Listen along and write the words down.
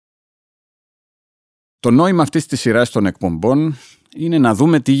Το νόημα αυτής της σειράς των εκπομπών είναι να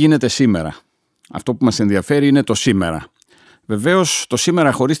δούμε τι γίνεται σήμερα. Αυτό που μας ενδιαφέρει είναι το σήμερα. Βεβαίως, το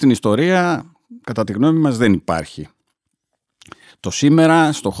σήμερα χωρίς την ιστορία, κατά τη γνώμη μας, δεν υπάρχει. Το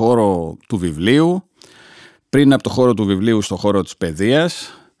σήμερα στο χώρο του βιβλίου, πριν από το χώρο του βιβλίου στο χώρο της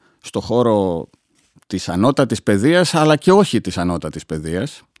παιδείας, στο χώρο της ανώτατης παιδείας, αλλά και όχι της ανώτατης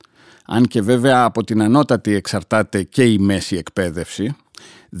παιδείας, αν και βέβαια από την ανώτατη εξαρτάται και η μέση εκπαίδευση,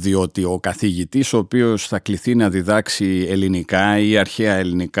 διότι ο καθηγητής ο οποίος θα κληθεί να διδάξει ελληνικά ή αρχαία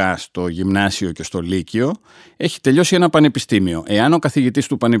ελληνικά στο γυμνάσιο και στο λύκειο έχει τελειώσει ένα πανεπιστήμιο. Εάν ο καθηγητής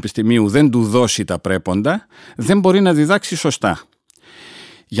του πανεπιστημίου δεν του δώσει τα πρέποντα, δεν μπορεί να διδάξει σωστά.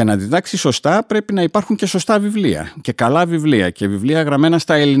 Για να διδάξει σωστά πρέπει να υπάρχουν και σωστά βιβλία και καλά βιβλία και βιβλία γραμμένα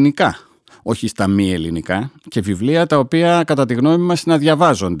στα ελληνικά, όχι στα μη ελληνικά, και βιβλία τα οποία κατά τη γνώμη μας να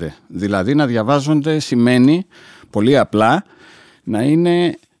διαβάζονται. Δηλαδή να διαβάζονται σημαίνει πολύ απλά να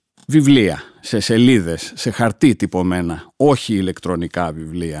είναι βιβλία σε σελίδες, σε χαρτί τυπωμένα, όχι ηλεκτρονικά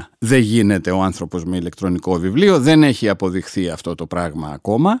βιβλία. Δεν γίνεται ο άνθρωπος με ηλεκτρονικό βιβλίο, δεν έχει αποδειχθεί αυτό το πράγμα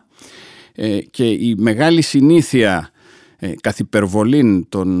ακόμα, και η μεγάλη συνήθεια καθ' υπερβολήν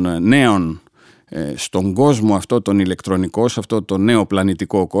των νέων στον κόσμο αυτό τον ηλεκτρονικό, σε αυτό το νέο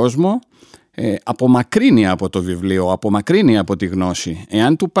πλανητικό κόσμο, απομακρύνει από το βιβλίο, απομακρύνει από τη γνώση.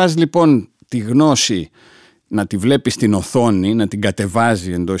 Εάν του πας λοιπόν τη γνώση να τη βλέπει στην οθόνη, να την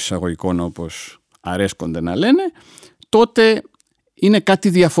κατεβάζει εντός εισαγωγικών όπως αρέσκονται να λένε, τότε είναι κάτι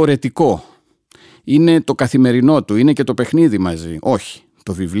διαφορετικό. Είναι το καθημερινό του, είναι και το παιχνίδι μαζί. Όχι,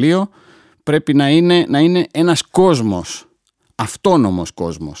 το βιβλίο πρέπει να είναι ένας κόσμος, αυτόνομος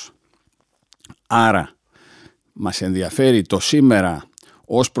κόσμος. Άρα μας ενδιαφέρει το σήμερα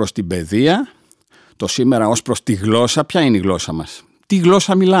ως προς την παιδεία, το σήμερα ως προς τη γλώσσα. Ποια είναι η γλώσσα μας? Τι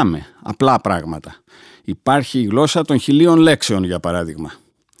γλώσσα μιλάμε? Απλά πράγματα. Υπάρχει η γλώσσα των 1000 λέξεων, για παράδειγμα,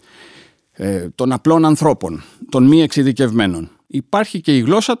 των απλών ανθρώπων, των μη εξειδικευμένων. Υπάρχει και η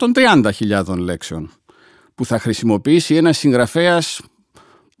γλώσσα των 30.000 λέξεων που θα χρησιμοποιήσει ένας συγγραφέας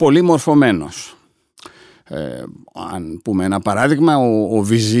πολύ μορφωμένος. Αν πούμε ένα παράδειγμα, ο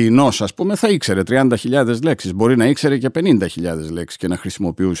Βυζιεινός, ας πούμε, θα ήξερε 30.000 λέξεις, μπορεί να ήξερε και 50.000 λέξεις και να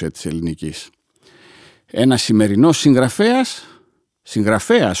χρησιμοποιούσε της ελληνικής. Ένας σημερινός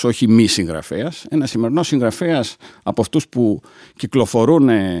συγγραφέας, όχι μη συγγραφέας, ένας σημερινός συγγραφέας από αυτούς που κυκλοφορούν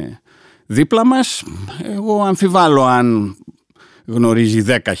δίπλα μας, εγώ αμφιβάλλω αν γνωρίζει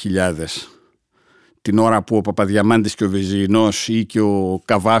 10.000 την ώρα που ο Παπαδιαμάντης και ο Βυζιεινός ή και ο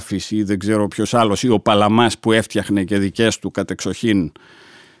Καβάφης ή δεν ξέρω ποιος άλλος ή ο Παλαμάς που έφτιαχνε και δικές του κατεξοχήν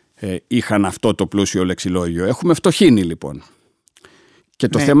είχαν αυτό το πλούσιο λεξιλόγιο. Έχουμε φτωχύνει λοιπόν. Και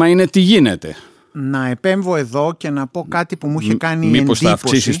το θέμα είναι τι γίνεται. Να επέμβω εδώ και να πω κάτι που μου είχε κάνει εντύπωση. Μήπως θα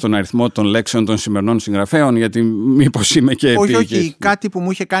αυξήσεις τον αριθμό των λέξεων των σημερινών συγγραφέων, γιατί μήπως είμαι και όχι, κάτι που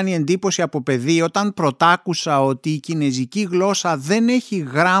μου είχε κάνει εντύπωση από παιδί, όταν πρωτάκουσα ότι η κινεζική γλώσσα δεν έχει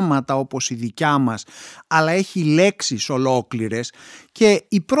γράμματα όπως η δικιά μας, αλλά έχει λέξεις ολόκληρες, και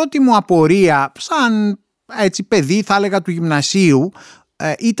η πρώτη μου απορία, σαν έτσι παιδί θα έλεγα του γυμνασίου,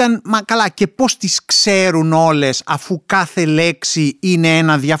 ήταν, μα καλά, και πώς τις ξέρουν όλες αφού κάθε λέξη είναι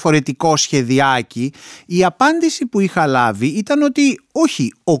ένα διαφορετικό σχεδιάκι? Η απάντηση που είχα λάβει ήταν ότι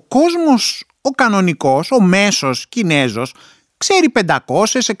όχι, ο κόσμος, ο κανονικός, ο μέσος Κινέζος ξέρει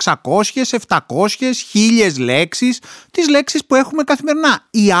 500, 600, 700, 1000 λέξεις, τις λέξεις που έχουμε καθημερινά.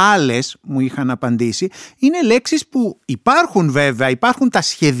 Οι άλλες, μου είχαν απαντήσει, είναι λέξεις που υπάρχουν βέβαια, υπάρχουν τα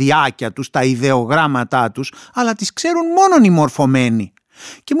σχεδιάκια τους, τα ιδεογράμματά τους, αλλά τις ξέρουν μόνον οι μορφωμένοι.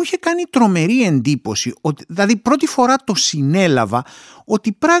 Και μου είχε κάνει τρομερή εντύπωση, ότι, δηλαδή πρώτη φορά το συνέλαβα,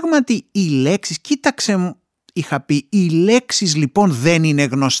 ότι πράγματι οι λέξεις, κοίταξε μου, είχα πει, οι λέξεις λοιπόν δεν είναι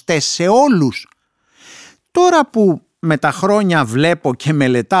γνωστές σε όλους. Τώρα που με τα χρόνια βλέπω και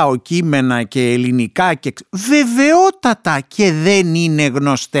μελετάω κείμενα και ελληνικά, και βεβαιότατα και δεν είναι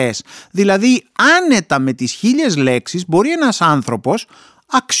γνωστές. Δηλαδή άνετα με τις 1000 λέξεις μπορεί ένας άνθρωπος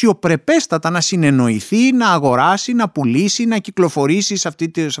αξιοπρεπέστατα να συνεννοηθεί, να αγοράσει, να πουλήσει, να κυκλοφορήσει σε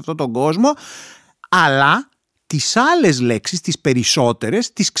αυτόν τον κόσμο, αλλά τις άλλες λέξεις, τις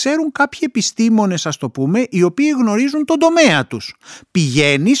περισσότερες, τις ξέρουν κάποιοι επιστήμονες, ας το πούμε, οι οποίοι γνωρίζουν τον τομέα τους.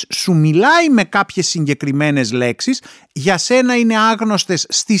 Πηγαίνεις, σου μιλάει με κάποιες συγκεκριμένες λέξεις, για σένα είναι άγνωστες,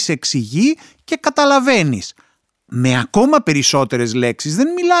 στις εξηγεί και καταλαβαίνεις. Με ακόμα περισσότερες λέξεις δεν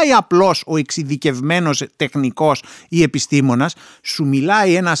μιλάει απλώς ο εξειδικευμένος τεχνικός ή επιστήμονας, σου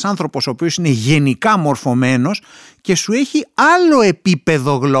μιλάει ένας άνθρωπος ο οποίος είναι γενικά μορφωμένος και σου έχει άλλο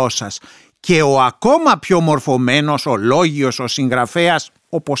επίπεδο γλώσσας. Και ο ακόμα πιο μορφωμένος, ο λόγιος, ο συγγραφέας,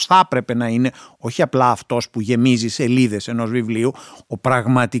 όπως θα έπρεπε να είναι, όχι απλά αυτός που γεμίζει σελίδες ενός βιβλίου, ο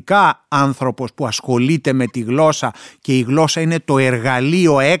πραγματικά άνθρωπος που ασχολείται με τη γλώσσα και η γλώσσα είναι το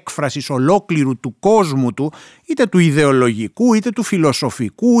εργαλείο έκφρασης ολόκληρου του κόσμου του, είτε του ιδεολογικού, είτε του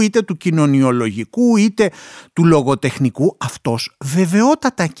φιλοσοφικού, είτε του κοινωνιολογικού, είτε του λογοτεχνικού, αυτός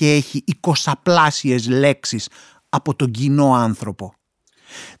βεβαιότατα και έχει 20πλάσιες λέξεις από τον κοινό άνθρωπο.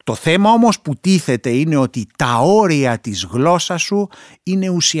 Το θέμα όμως που τίθεται είναι ότι τα όρια της γλώσσας σου είναι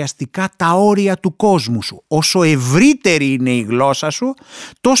ουσιαστικά τα όρια του κόσμου σου. Όσο ευρύτερη είναι η γλώσσα σου,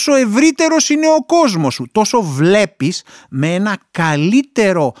 τόσο ευρύτερος είναι ο κόσμος σου. Τόσο βλέπεις με ένα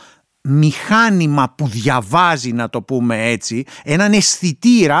καλύτερο μηχάνημα που διαβάζει, να το πούμε έτσι, έναν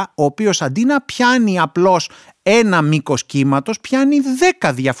αισθητήρα ο οποίος αντί να πιάνει απλώς ένα μήκος κύματος, πιάνει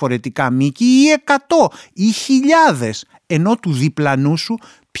 10 διαφορετικά μήκη ή 100 ή χιλιάδες, ενώ του διπλανού σου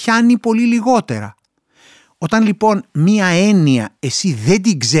πιάνει πολύ λιγότερα. Όταν λοιπόν μία έννοια εσύ δεν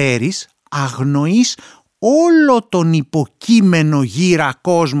την ξέρεις, αγνοείς όλο τον υποκείμενο γύρα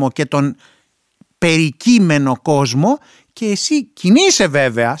κόσμο και τον περικείμενο κόσμο και εσύ κινείσαι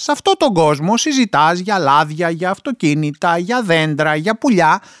βέβαια σε αυτόν τον κόσμο, συζητάς για λάδια, για αυτοκίνητα, για δέντρα, για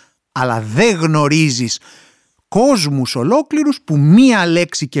πουλιά, αλλά δεν γνωρίζεις κόσμους ολόκληρους που μία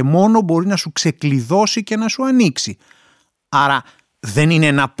λέξη και μόνο μπορεί να σου ξεκλειδώσει και να σου ανοίξει. Άρα δεν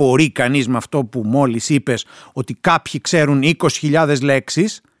είναι να πορεί κανείς με αυτό που μόλις είπες, ότι κάποιοι ξέρουν 20.000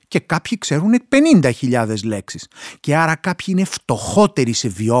 λέξεις και κάποιοι ξέρουν 50.000 λέξεις. Και άρα κάποιοι είναι φτωχότεροι σε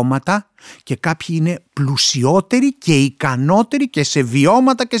βιώματα και κάποιοι είναι πλουσιότεροι και ικανότεροι και σε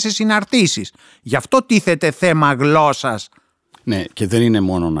βιώματα και σε συναρτήσεις. Γι' αυτό τίθεται θέμα γλώσσας. Ναι, και δεν είναι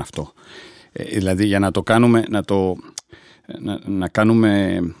μόνο αυτό. Δηλαδή για να το κάνουμε, να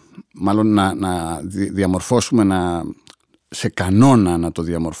κάνουμε, μάλλον να διαμορφώσουμε, σε κανόνα να το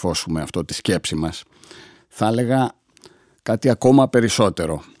διαμορφώσουμε αυτό τη σκέψη μας, θα έλεγα κάτι ακόμα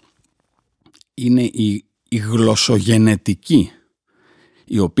περισσότερο. Είναι η γλωσσογενετική,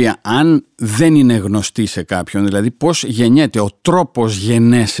 η οποία αν δεν είναι γνωστή σε κάποιον, δηλαδή πώς γεννιέται ο τρόπος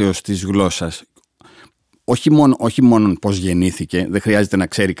γενέσεως της γλώσσας, όχι μόνο πώς γεννήθηκε, δεν χρειάζεται να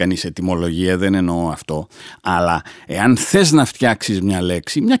ξέρει κανείς ετυμολογία, δεν εννοώ αυτό, αλλά εάν θες να φτιάξεις μια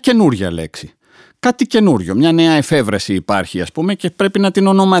λέξη, μια καινούρια λέξη, κάτι καινούριο, μια νέα εφεύρεση υπάρχει ας πούμε και πρέπει να την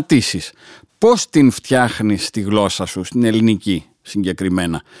ονοματίσεις. Πώς την φτιάχνεις στη γλώσσα σου, στην ελληνική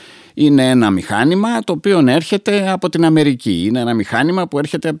συγκεκριμένα? Είναι ένα μηχάνημα το οποίο έρχεται από την Αμερική, είναι ένα μηχάνημα που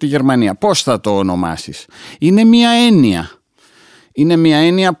έρχεται από τη Γερμανία. Πώς θα το ονομάσεις? Είναι μια έννοια. Είναι μια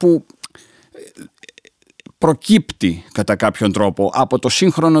έννοια που προκύπτει κατά κάποιον τρόπο από το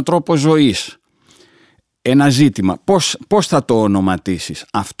σύγχρονο τρόπο ζωής. Ένα ζήτημα. Πώς θα το ονοματίσεις?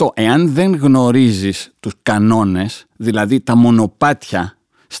 Αυτό, εάν δεν γνωρίζεις τους κανόνες, δηλαδή τα μονοπάτια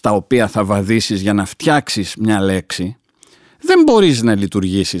στα οποία θα βαδίσεις για να φτιάξεις μια λέξη, δεν μπορείς να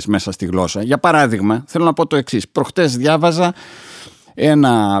λειτουργήσεις μέσα στη γλώσσα. Για παράδειγμα, θέλω να πω το εξής. Προχτές διάβαζα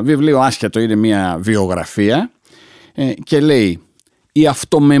ένα βιβλίο άσχετο, είναι μια βιογραφία και λέει «Η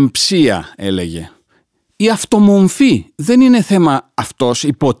αυτομεμψία», έλεγε. Η αυτομομφή δεν είναι θέμα αυτός,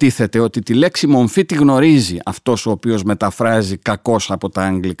 υποτίθεται ότι τη λέξη μομφή τη γνωρίζει αυτός ο οποίος μεταφράζει κακώς από τα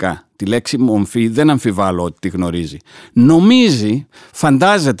αγγλικά. Τη λέξη μομφή δεν αμφιβάλλω ότι τη γνωρίζει. Νομίζει,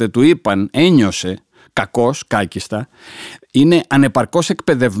 φαντάζεται, του είπαν, ένιωσε κακώς, κάκιστα, είναι ανεπαρκώς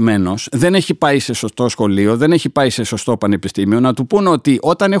εκπαιδευμένος, δεν έχει πάει σε σωστό σχολείο, δεν έχει πάει σε σωστό πανεπιστήμιο, να του πούνε ότι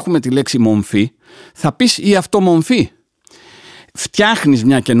όταν έχουμε τη λέξη μομφή θα πεις η αυτομομφή. Φτιάχνεις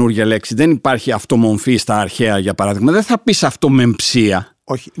μια καινούργια λέξη, δεν υπάρχει αυτομομφή στα αρχαία για παράδειγμα, δεν θα πεις αυτομεμψία.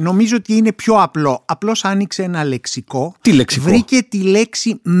 Όχι, νομίζω ότι είναι πιο απλό. Απλώς άνοιξε ένα λεξικό. Τι λεξικό? Βρήκε τη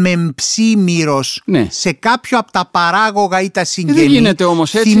λέξη μεμψίμυρος σε κάποιο από τα παράγωγα ή τα συγγενή. Δεν γίνεται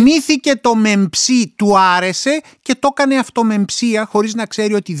όμως έτσι. Θυμήθηκε το μεμψί, του άρεσε και το έκανε αυτομεμψία χωρίς να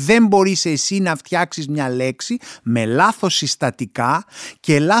ξέρει ότι δεν μπορείς εσύ να φτιάξεις μια λέξη με λάθος συστατικά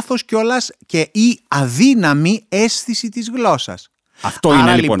και λάθος κιόλας και ή αδύναμη αίσθηση της γλώσσας. Αυτό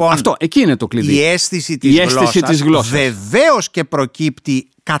είναι λοιπόν. Αυτό, εκεί είναι το κλειδί. Η αίσθηση της γλώσσας βεβαίως και προκύπτει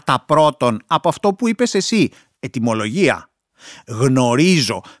κατά πρώτον από αυτό που είπες εσύ, ετυμολογία.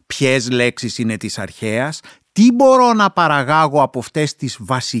 Γνωρίζω ποιες λέξεις είναι της αρχαίας, τι μπορώ να παραγάγω από αυτές τις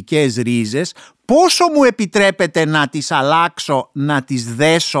βασικές ρίζες, πόσο μου επιτρέπεται να τις αλλάξω, να τις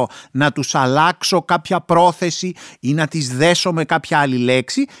δέσω, να τους αλλάξω κάποια πρόθεση ή να τις δέσω με κάποια άλλη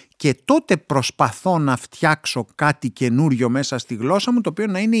λέξη και τότε προσπαθώ να φτιάξω κάτι καινούριο μέσα στη γλώσσα μου το οποίο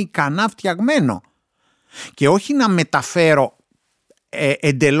να είναι ικανά φτιαγμένο και όχι να μεταφέρω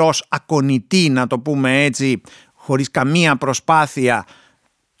εντελώς ακονητή, να το πούμε έτσι, χωρίς καμία προσπάθεια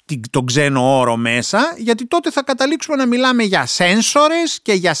τον ξένο όρο μέσα, γιατί τότε θα καταλήξουμε να μιλάμε για σένσορες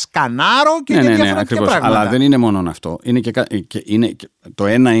και για σκανάρο και για διαφορετικά πράγματα. Αλλά δεν είναι μόνο αυτό. Το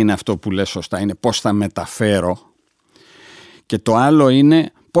ένα είναι αυτό που λες σωστά, είναι πώς θα μεταφέρω, και το άλλο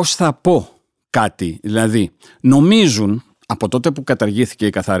είναι πώς θα πω κάτι. Δηλαδή, νομίζουν από τότε που καταργήθηκε η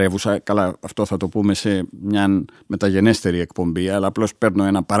καθαρεύουσα, καλά αυτό θα το πούμε σε μια μεταγενέστερη εκπομπή, αλλά απλώς παίρνω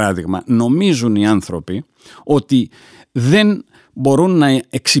ένα παράδειγμα, νομίζουν οι άνθρωποι ότι δεν μπορούν να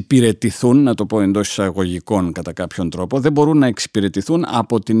εξυπηρετηθούν, να το πω εντός εισαγωγικών κατά κάποιον τρόπο, δεν μπορούν να εξυπηρετηθούν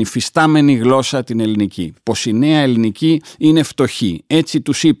από την υφιστάμενη γλώσσα την ελληνική. Πως η νέα ελληνική είναι φτωχή. Έτσι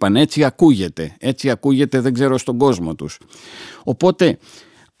τους είπαν, έτσι ακούγεται δεν ξέρω στον κόσμο τους. Οπότε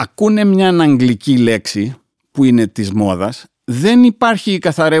ακούνε μια αγγλική λέξη που είναι της μόδας, δεν υπάρχει η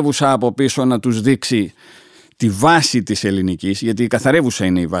καθαρεύουσα από πίσω να τους δείξει τη βάση της ελληνικής, γιατί η καθαρεύουσα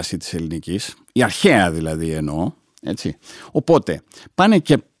είναι η βάση της ελληνικής, η αρχαία δηλαδή εννοώ, έτσι. Οπότε πάνε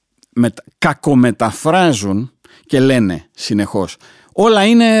και κακομεταφράζουν και λένε συνεχώς όλα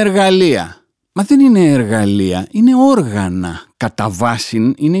είναι εργαλεία. Μα δεν είναι εργαλεία, είναι όργανα. Κατά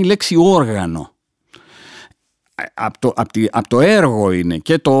βάση είναι η λέξη όργανο. Από το έργο είναι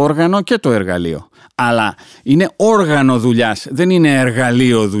και το όργανο και το εργαλείο. Αλλά είναι όργανο δουλειάς, δεν είναι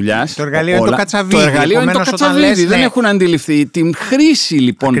εργαλείο δουλειάς. Το εργαλείο είναι το κατσαβίδι. Το εργαλείο είναι το κατσαβίδι. Δεν έχουν αντιληφθεί την χρήση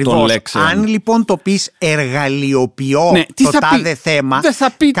λοιπόν των λέξεων. Αν λοιπόν το πεις εργαλειοποιώ το τάδε θέμα, δεν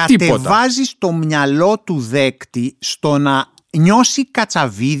θα πει κατεβάζεις το μυαλό του δέκτη στο να νιώσει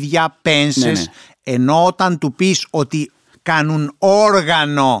κατσαβίδια, πένσες, ενώ όταν του πεις ότι κάνουν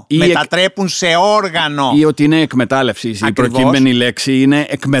όργανο, μετατρέπουν σε όργανο. Ή ότι είναι εκμετάλλευση. Η προκείμενη λέξη είναι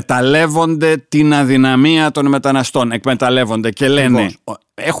εκμεταλλεύονται την αδυναμία των μεταναστών. Εκμεταλλεύονται και λένε,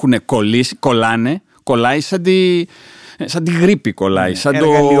 έχουν κολλήσει, κολλάει σαν τη γρίπη κολλάει. Σαν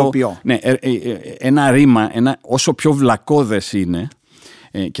εργαλειοποιώ. Ένα ρήμα, όσο πιο βλακώδες είναι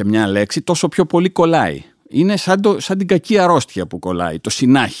και μια λέξη, τόσο πιο πολύ κολλάει. Είναι σαν την κακή αρρώστια που κολλάει, το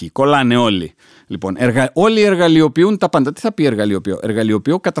συνάχι, κολλάνε όλοι. Λοιπόν, όλοι εργαλειοποιούν τα πάντα. Τι θα πει εργαλειοποιώ?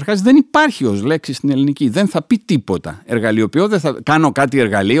 Εργαλειοποιώ καταρχάς δεν υπάρχει ως λέξη στην ελληνική, δεν θα πει τίποτα. Εργαλειοποιώ, δεν θα κάνω κάτι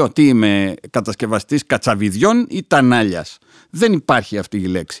εργαλείο, τι είμαι κατασκευαστής κατσαβιδιών ή τανάλιας. Δεν υπάρχει αυτή η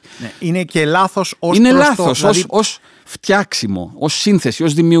λέξη. Είναι και λάθος ως είναι λάθος ως φτιάξιμο, ως σύνθεση,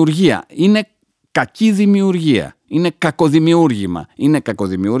 ως δημιουργία. Είναι κακή δημιουργία. Είναι κακοδημιούργημα. Είναι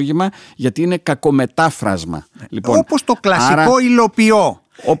κακοδημιούργημα γιατί είναι κακομετάφρασμα. Λοιπόν, όπως το κλασικό υλοποιώ.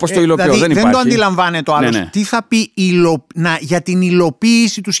 Όπως το υλοποιώ, δηλαδή, δεν υπάρχει. Δεν το αντιλαμβάνεται ο άλλος. Τι θα πει για την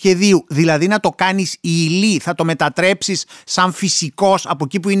υλοποίηση του σχεδίου? Δηλαδή να το κάνεις υλή, θα το μετατρέψεις σαν φυσικός, από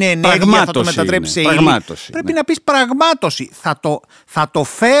εκεί που είναι ενέργεια θα το μετατρέψεις σε υλή. Πρέπει να πεις πραγμάτωση. Θα το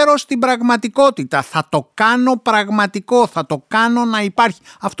φέρω στην πραγματικότητα, θα το κάνω πραγματικό, θα το κάνω να υπάρχει.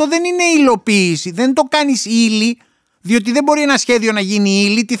 Αυτό δεν είναι υλοποίηση, δεν το κάνεις ύλη. Διότι δεν μπορεί ένα σχέδιο να γίνει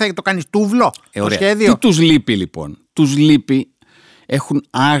ύλη. Τι θα το κάνεις, τούβλο το σχέδιο? Τι τους λείπει λοιπόν? Τους λείπει, έχουν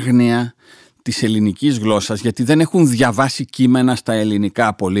άγνοια της ελληνικής γλώσσας, γιατί δεν έχουν διαβάσει κείμενα στα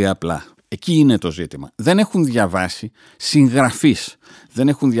ελληνικά πολύ απλά. Εκεί είναι το ζήτημα. Δεν έχουν διαβάσει συγγραφείς, δεν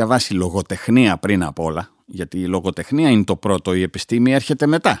έχουν διαβάσει λογοτεχνία πριν απ' όλα, γιατί η λογοτεχνία είναι το πρώτο, η επιστήμη έρχεται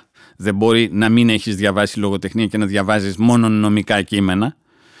μετά. Δεν μπορεί να μην έχεις διαβάσει λογοτεχνία και να διαβάζεις μόνο νομικά κείμενα.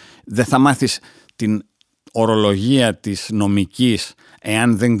 Δεν θα μάθεις την ορολογία της νομικής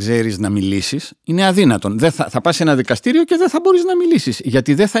εάν δεν ξέρεις να μιλήσεις. Είναι αδύνατον. Θα πας σε ένα δικαστήριο και δεν θα μπορείς να μιλήσεις,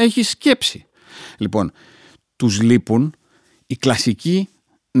 γιατί δεν θα έχεις σκέψη. Λοιπόν, τους λείπουν οι κλασικοί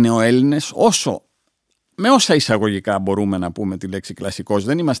νεοέλληνες, με όσα εισαγωγικά μπορούμε να πούμε τη λέξη κλασικός.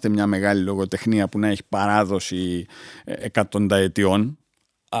 Δεν είμαστε μια μεγάλη λογοτεχνία που να έχει παράδοση εκατονταετιών,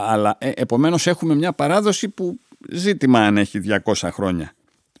 αλλά επομένως έχουμε μια παράδοση που ζήτημα αν έχει 200 χρόνια.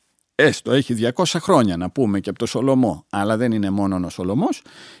 Έστω έχει 200 χρόνια να πούμε και από το Σολομό, αλλά δεν είναι μόνο ο Σολομός,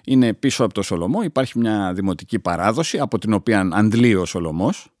 είναι πίσω από το Σολομό, υπάρχει μια δημοτική παράδοση από την οποία αντλεί ο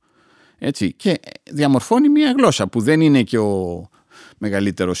Σολομός, έτσι, και διαμορφώνει μια γλώσσα που δεν είναι και ο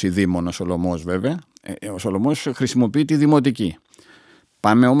μεγαλύτερος ειδήμων ο Σολομός βέβαια. Ο Σολομός χρησιμοποιεί τη δημοτική.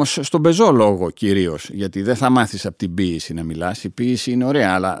 Πάμε όμως στον πεζό λόγο κυρίως, γιατί δεν θα μάθεις από την ποίηση να μιλάς. Η ποίηση είναι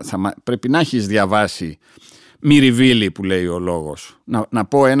ωραία, αλλά πρέπει να έχεις διαβάσει Μυριβίλη που λέει ο λόγος. Να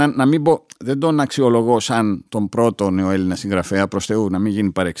πω έναν, να μην πω, δεν τον αξιολογώ σαν τον πρώτο νεοέλληνα συγγραφέα, προς Θεού, να μην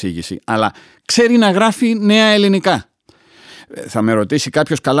γίνει παρεξήγηση, αλλά ξέρει να γράφει νέα ελληνικά. Θα με ρωτήσει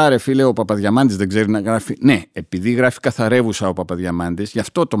κάποιος, καλά ρε φίλε, ο Παπαδιαμάντης δεν ξέρει να γράφει? Ναι, επειδή γράφει καθαρεύουσα ο Παπαδιαμάντης, γι'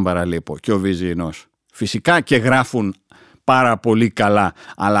 αυτό τον παραλείπω, και ο Βυζιεινός. Φυσικά και γράφουν πάρα πολύ καλά,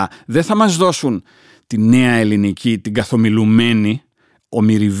 αλλά δεν θα μας δώσουν τη νέα ελληνική, την καθομιλουμένη. Ο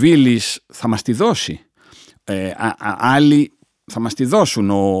Μυριβίλης θα μας τη δώσει. Άλλοι θα μας τη δώσουν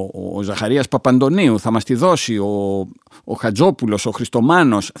ο Ζαχαρίας Παπαντονίου, θα μας τη δώσει ο Χατζόπουλος, ο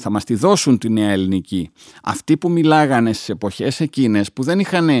Χριστομάνος, θα μας τη δώσουν τη νέα ελληνική. Αυτοί που μιλάγανε στις εποχές εκείνες που δεν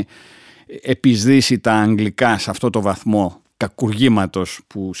είχαν επισδύσει τα αγγλικά σε αυτό το βαθμό κακουργήματος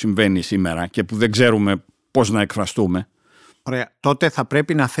που συμβαίνει σήμερα και που δεν ξέρουμε πώς να εκφραστούμε. Ωραία. Τότε θα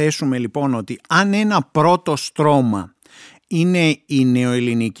πρέπει να θέσουμε λοιπόν ότι αν ένα πρώτο στρώμα είναι η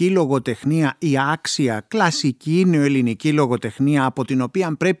νεοελληνική λογοτεχνία, η άξια κλασική νεοελληνική λογοτεχνία από την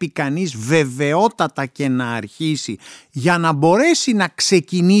οποία πρέπει κανείς βεβαιότατα και να αρχίσει για να μπορέσει να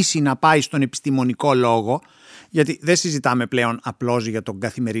ξεκινήσει να πάει στον επιστημονικό λόγο, γιατί δεν συζητάμε πλέον απλώς για τον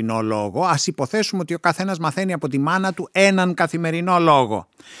καθημερινό λόγο, ας υποθέσουμε ότι ο καθένας μαθαίνει από τη μάνα του έναν καθημερινό λόγο.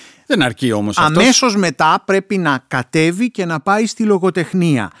 Δεν αρκεί όμως αυτός. Αμέσως μετά πρέπει να κατέβει και να πάει στη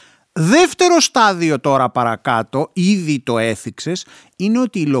λογοτεχνία. Δεύτερο στάδιο τώρα παρακάτω, ήδη το έθιξες, είναι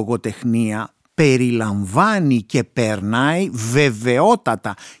ότι η λογοτεχνία περιλαμβάνει και περνάει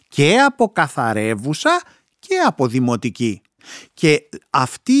βεβαιότατα και από καθαρεύουσα και από δημοτική. Και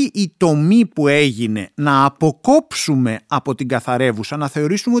αυτή η τομή που έγινε να αποκόψουμε από την καθαρεύουσα, να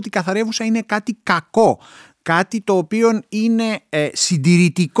θεωρήσουμε ότι η καθαρεύουσα είναι κάτι κακό, κάτι το οποίο είναι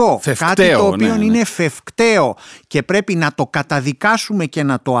συντηρητικό, κάτι το οποίο είναι φευκταίο και πρέπει να το καταδικάσουμε και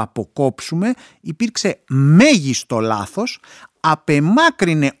να το αποκόψουμε, υπήρξε μέγιστο λάθος,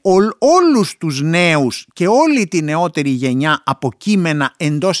 απεμάκρυνε όλους τους νέους και όλη τη νεότερη γενιά από κείμενα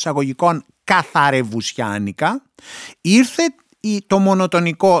εντός εισαγωγικών καθαρευουσιάνικα, ήρθε το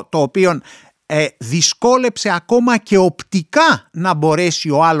μονοτονικό, το οποίο δυσκόλεψε ακόμα και οπτικά να μπορέσει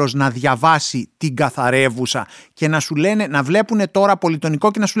ο άλλος να διαβάσει την καθαρεύουσα και να σου λένε, να βλέπουν τώρα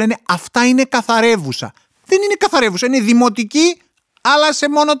πολυτονικό και να σου λένε αυτά είναι καθαρεύουσα. Δεν είναι καθαρεύουσα, είναι δημοτική αλλά σε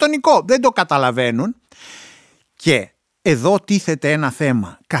μονοτονικό. Δεν το καταλαβαίνουν. Και εδώ τίθεται ένα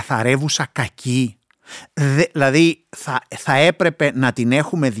θέμα. Καθαρεύουσα κακή. Δηλαδή θα έπρεπε να την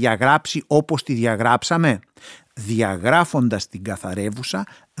έχουμε διαγράψει όπως τη διαγράψαμε. Διαγράφοντας την καθαρεύουσα,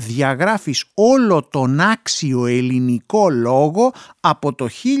 διαγράφεις όλο τον άξιο ελληνικό λόγο από το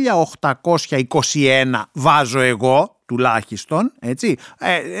 1821, βάζω εγώ τουλάχιστον, έτσι,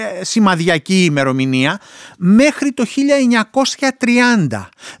 σημαδιακή ημερομηνία, μέχρι το 1930.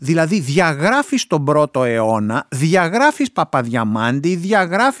 Δηλαδή διαγράφεις τον πρώτο αιώνα, διαγράφεις Παπαδιαμάντη,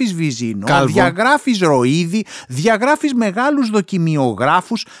 διαγράφεις Βυζινό, Κάλβο, διαγράφεις Ροίδη, διαγράφεις μεγάλους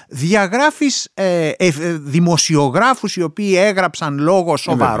δοκιμιογράφους, διαγράφεις δημοσιογράφους οι οποίοι έγραψαν λόγο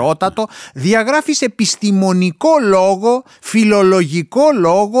σοβαρότατο, διαγράφεις επιστημονικό λόγο, φιλολογικό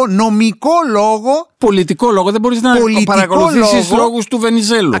λόγο, νομικό λόγο, πολιτικό λόγο, δεν μπορείς να παρακολουθήσεις λόγους του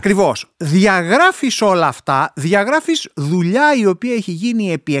Βενιζέλου. Ακριβώς. Διαγράφεις όλα αυτά, διαγράφεις δουλειά η οποία έχει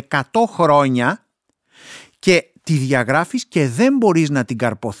γίνει επί 100 χρόνια και τη διαγράφεις και δεν μπορείς να την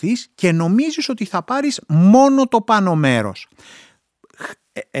καρποθείς και νομίζεις ότι θα πάρεις μόνο το πάνω μέρος.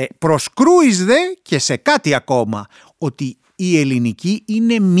 Προσκρούεις δε και σε κάτι ακόμα, ότι η ελληνική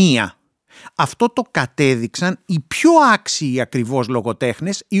είναι μία. Αυτό το κατέδειξαν οι πιο άξιοι ακριβώς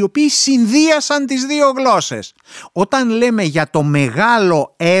λογοτέχνες, οι οποίοι συνδύασαν τις δύο γλώσσες. Όταν λέμε για το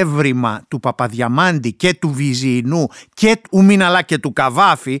μεγάλο έβριμα του Παπαδιαμάντη και του Βυζινού και του Μιναλά και του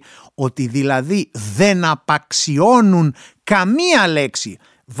Καβάφη, ότι δηλαδή δεν απαξιώνουν καμία λέξη,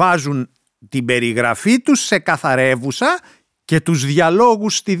 βάζουν την περιγραφή τους σε καθαρεύουσα και τους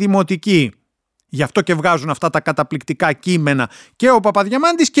διαλόγους στη δημοτική. Γι' αυτό και βγάζουν αυτά τα καταπληκτικά κείμενα και ο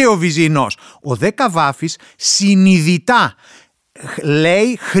Παπαδιαμάντης και ο Βυζινός. Ο δε Καβάφης συνειδητά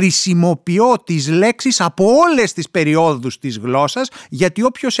λέει, χρησιμοποιώ τις λέξεις από όλες τις περιόδους της γλώσσας, γιατί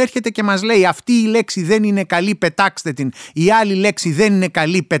όποιος έρχεται και μας λέει αυτή η λέξη δεν είναι καλή, πετάξτε την, η άλλη λέξη δεν είναι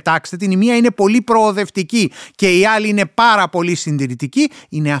καλή, πετάξτε την, η μία είναι πολύ προοδευτική και η άλλη είναι πάρα πολύ συντηρητική,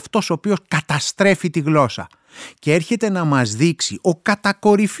 είναι αυτός ο οποίος καταστρέφει τη γλώσσα. Και έρχεται να μας δείξει ο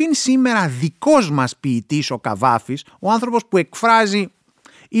κατακορυφήν σήμερα δικός μας ποιητής ο Καβάφης, ο άνθρωπος που εκφράζει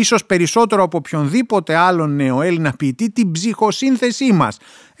ίσως περισσότερο από οποιονδήποτε άλλον νεοέλληνα ποιητή την ψυχοσύνθεσή μας,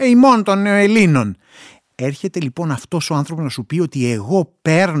 ημών των νεοελλήνων. Έρχεται λοιπόν αυτός ο άνθρωπος να σου πει ότι εγώ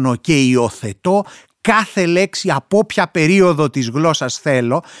παίρνω και υιοθετώ κάθε λέξη από όποια περίοδο της γλώσσας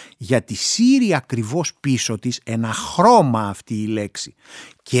θέλω, γιατί σύρει ακριβώς πίσω της ένα χρώμα αυτή η λέξη.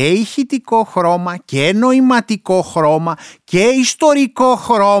 Και ηχητικό χρώμα και νοηματικό χρώμα και ιστορικό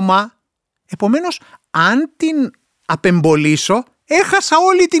χρώμα. Επομένως, αν την απεμπολίσω, έχασα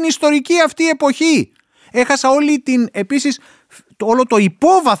όλη την ιστορική αυτή εποχή. Έχασα επίσης όλο το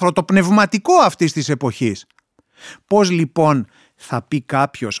υπόβαθρο, το πνευματικό αυτής της εποχής. Πώς λοιπόν θα πει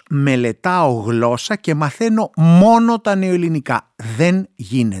κάποιος μελετάω γλώσσα και μαθαίνω μόνο τα νεοελληνικά? Δεν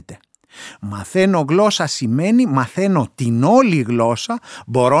γίνεται. Μαθαίνω γλώσσα σημαίνει μαθαίνω την όλη γλώσσα,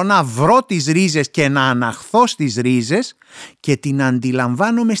 μπορώ να βρω τις ρίζες και να αναχθώ στις ρίζες και την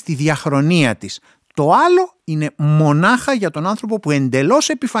αντιλαμβάνομαι στη διαχρονία της. Το άλλο είναι μονάχα για τον άνθρωπο που εντελώς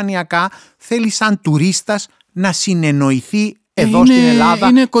επιφανειακά θέλει σαν τουρίστας να συνεννοηθεί εδώ στην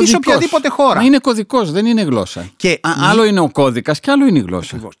Ελλάδα ή σε οποιαδήποτε χώρα. Είναι κωδικός, δεν είναι γλώσσα. Άλλο είναι ο κώδικας και άλλο είναι η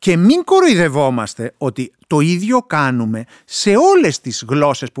γλώσσα. Και μην κοροϊδευόμαστε ότι το ίδιο κάνουμε σε όλες τις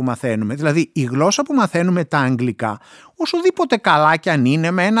γλώσσες που μαθαίνουμε. Δηλαδή η γλώσσα που μαθαίνουμε τα αγγλικά, όσοδήποτε καλά κι αν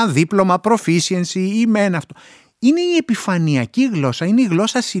είναι, με ένα δίπλωμα proficiency ή με ένα αυτό, είναι η επιφανειακή γλώσσα, είναι η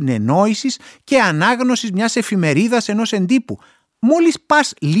γλώσσα συνεννόησης και ανάγνωσης μιας εφημερίδας, ενός εντύπου. Μόλις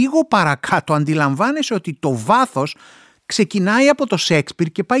πας λίγο παρακάτω αντιλαμβάνεσαι ότι το βάθος ξεκινάει από το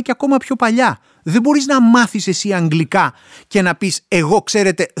Σέξπιρ και πάει και ακόμα πιο παλιά. Δεν μπορείς να μάθεις εσύ αγγλικά και να πεις εγώ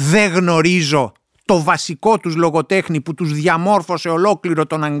ξέρετε δεν γνωρίζω το βασικό τους λογοτέχνη που τους διαμόρφωσε ολόκληρο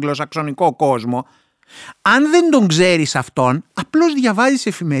τον αγγλοσαξονικό κόσμο. Αν δεν τον ξέρεις αυτόν, απλώς διαβάζεις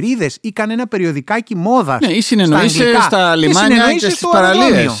εφημερίδες ή κανένα περιοδικάκι μόδας. Ναι, ή συνεννοείσαι στα λιμάνια και στις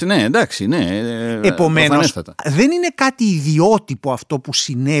παραλίες. Ναι, εντάξει, ναι. Επομένως, δεν είναι κάτι ιδιότυπο αυτό που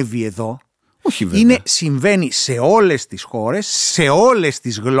συνέβη εδώ. Όχι βέβαια. Συμβαίνει σε όλες τις χώρες, σε όλες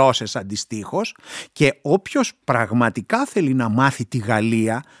τις γλώσσες αντιστοίχως, και όποιος πραγματικά θέλει να μάθει τη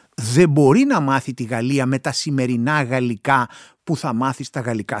Γαλλία δεν μπορεί να μάθει τη Γαλλία με τα σημερινά γαλλικά που θα μάθει στα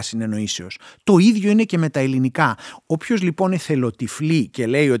γαλλικά συνεννοήσεως. Το ίδιο είναι και με τα ελληνικά. Όποιος λοιπόν εθελοτυφλεί και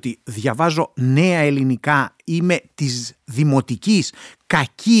λέει ότι διαβάζω νέα ελληνικά, είμαι της δημοτικής,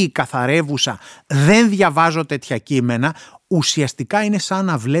 κακή καθαρεύουσα, δεν διαβάζω τέτοια κείμενα, ουσιαστικά είναι σαν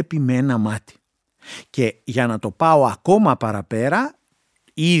να βλέπει με ένα μάτι. Και για να το πάω ακόμα παραπέρα,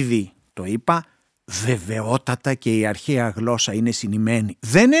 ήδη το είπα, βεβαιότατα και η αρχαία γλώσσα είναι συνημμένη.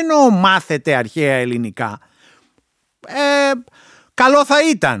 Δεν εννοώ μάθετε αρχαία ελληνικά. Καλό θα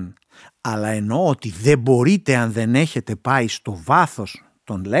ήταν. Αλλά εννοώ ότι δεν μπορείτε, αν δεν έχετε πάει στο βάθος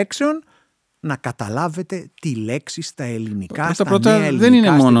των λέξεων, να καταλάβετε τι λέξεις στα ελληνικά, στα νέα ελληνικά. Δεν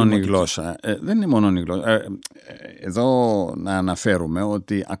είναι μόνο η γλώσσα. Δεν είναι μόνο η γλώσσα. Εδώ να αναφέρουμε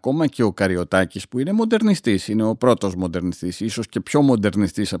ότι ακόμα και ο Καριωτάκης, που είναι μοντερνιστής, είναι ο πρώτος μοντερνιστής, ίσως και πιο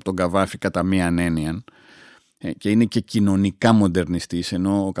μοντερνιστής από τον Καβάφη κατά μίαν έννοια, και είναι και κοινωνικά μοντερνιστής,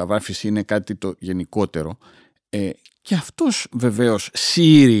 ενώ ο Καβάφης είναι κάτι το γενικότερο. Και αυτός βεβαίως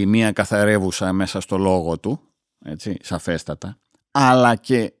σύρει μια καθαρεύουσα μέσα στο λόγο του, έτσι, σαφέστατα, αλλά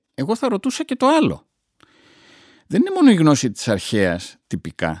και εγώ θα ρωτούσα και το άλλο. Δεν είναι μόνο η γνώση της αρχαίας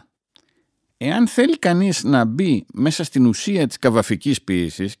τυπικά. Εάν θέλει κανείς να μπει μέσα στην ουσία της καβαφικής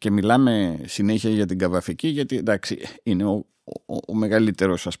ποίησης, και μιλάμε συνέχεια για την καβαφική, γιατί εντάξει είναι ο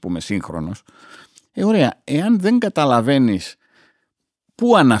μεγαλύτερος ας πούμε σύγχρονος, ωραία, εάν δεν καταλαβαίνεις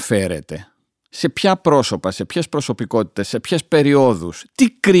πού αναφέρεται, σε ποια πρόσωπα, σε ποιες προσωπικότητες, σε ποιες περιόδους,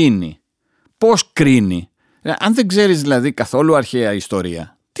 τι κρίνει, πώς κρίνει, αν δεν ξέρεις δηλαδή καθόλου αρχαία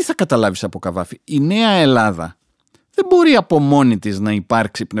ιστορία, τι θα καταλάβεις από Καβάφη? Η Νέα Ελλάδα δεν μπορεί από μόνη της να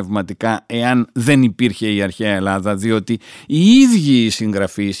υπάρξει πνευματικά εάν δεν υπήρχε η αρχαία Ελλάδα, διότι οι ίδιοι οι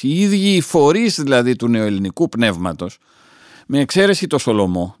συγγραφείς, οι ίδιοι οι φορείς δηλαδή του νεοελληνικού πνεύματος, με εξαίρεση το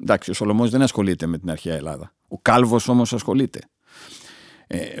Σολομό, εντάξει ο Σολομός δεν ασχολείται με την αρχαία Ελλάδα, ο Κάλβος όμως ασχολείται,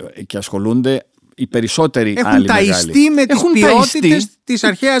 και ασχολούνται οι περισσότεροι άλλοι μεγάλοι. Έχουν ταϊστεί με τις ποιότητες της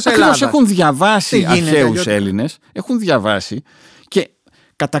αρχαίας Ελλάδας. Έχουν διαβάσει αρχαίους Έλληνες, έχουν διαβάσει και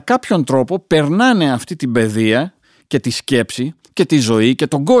κατά κάποιον τρόπο περνάνε αυτή την παιδεία και τη σκέψη και τη ζωή και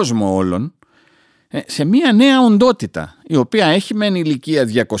τον κόσμο όλων σε μια νέα οντότητα, η οποία έχει μεν ηλικία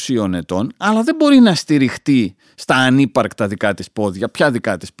 200 ετών, αλλά δεν μπορεί να στηριχτεί στα ανύπαρκτα δικά της πόδια. Ποια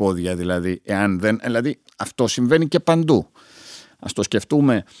δικά της πόδια δηλαδή, δηλαδή αυτό συμβαίνει και παντού. Ας το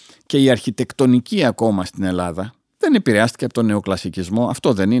σκεφτούμε, και η αρχιτεκτονική ακόμα στην Ελλάδα δεν επηρεάστηκε από τον νεοκλασικισμό.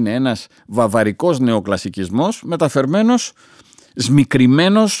 Αυτό δεν είναι ένας βαβαρικός νεοκλασικισμός μεταφερμένος,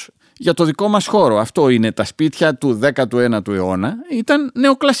 σμικρημένος για το δικό μας χώρο. Αυτό είναι τα σπίτια του 19ου αιώνα. Ήταν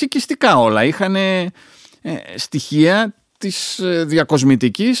νεοκλασικιστικά όλα. Είχαν στοιχεία της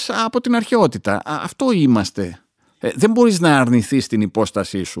διακοσμητικής από την αρχαιότητα. Αυτό είμαστε. Δεν μπορείς να αρνηθείς την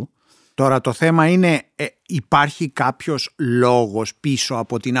υπόστασή σου. Τώρα το θέμα είναι, υπάρχει κάποιος λόγος πίσω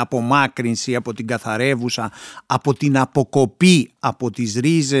από την απομάκρυνση, από την καθαρεύουσα, από την αποκοπή από τις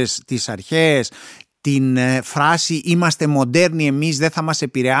ρίζες τις αρχαίες, την φράση «είμαστε μοντέρνοι εμείς, δεν θα μας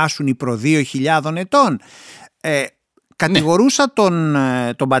επηρεάσουν οι προ 2.000 ετών». Κατηγορούσα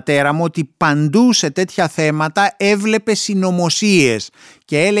τον πατέρα μου ότι παντού σε τέτοια θέματα έβλεπε συνωμοσίες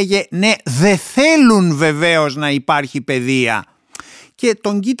και έλεγε «ναι, δεν θέλουν βεβαίως να υπάρχει παιδεία». Και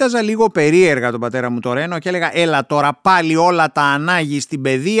τον κοίταζα λίγο περίεργα τον πατέρα μου το Ρένο και έλεγα «έλα τώρα πάλι όλα τα ανάγει στην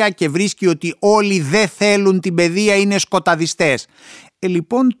παιδεία και βρίσκει ότι όλοι δεν θέλουν την παιδεία, είναι σκοταδιστές».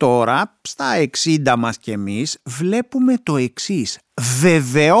 Λοιπόν τώρα, στα 60 μας κι εμείς, βλέπουμε το εξής.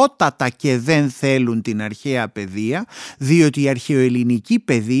 Βεβαιότατα και δεν θέλουν την αρχαία παιδεία, διότι η αρχαιοελληνική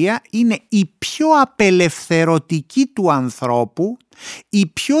παιδεία είναι η πιο απελευθερωτική του ανθρώπου, η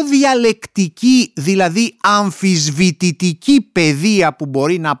πιο διαλεκτική, δηλαδή αμφισβητητική παιδεία που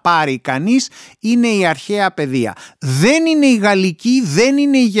μπορεί να πάρει κανείς είναι η αρχαία παιδεία. Δεν είναι η γαλλική, δεν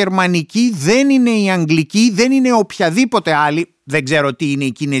είναι η γερμανική, δεν είναι η αγγλική, δεν είναι οποιαδήποτε άλλη, δεν ξέρω τι είναι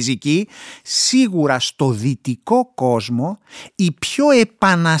η κινεζική. Σίγουρα στο δυτικό κόσμο η πιο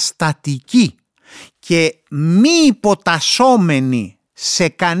επαναστατική και μη υποτασσόμενη σε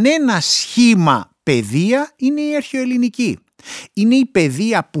κανένα σχήμα παιδεία είναι η αρχαιοελληνική. Είναι η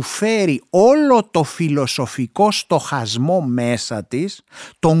παιδεία που φέρει όλο το φιλοσοφικό στοχασμό μέσα της,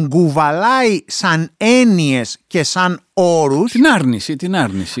 τον κουβαλάει σαν έννοιες και σαν όρους. Την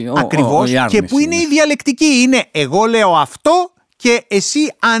άρνηση. Ακριβώς. Και που είναι η διαλεκτική. Είναι εγώ λέω αυτό και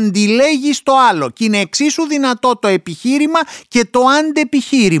εσύ αντιλέγεις το άλλο. Και είναι εξίσου δυνατό το επιχείρημα και το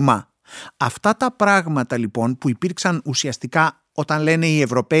αντεπιχείρημα. Αυτά τα πράγματα λοιπόν που υπήρξαν ουσιαστικά όταν λένε οι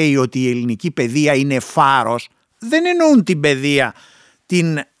Ευρωπαίοι ότι η ελληνική παιδεία είναι φάρος, δεν εννοούν την παιδεία,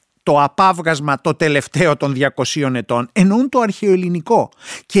 το απάβγασμα το τελευταίο των 200 ετών, εννοούν το αρχαιοελληνικό.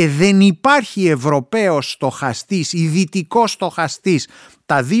 Και δεν υπάρχει Ευρωπαίος στοχαστής ή δυτικός στοχαστής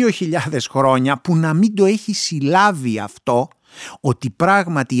τα 2000 χρόνια που να μην το έχει συλλάβει αυτό, ότι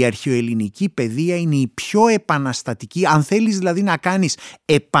πράγματι η αρχαιοελληνική παιδεία είναι η πιο επαναστατική, αν θέλεις δηλαδή να κάνεις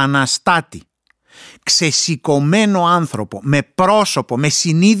επαναστάτη, ξεσηκωμένο άνθρωπο, με πρόσωπο, με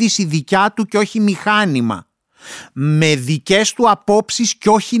συνείδηση δικιά του και όχι μηχάνημα, με δικές του απόψεις και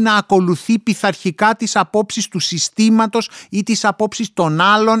όχι να ακολουθεί πειθαρχικά τις απόψεις του συστήματος ή τις απόψεις των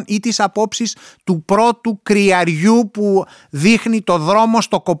άλλων ή τις απόψεις του πρώτου κρυαριού που δείχνει το δρόμο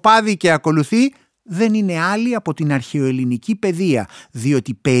στο κοπάδι και ακολουθεί, δεν είναι άλλη από την αρχαιοελληνική παιδεία,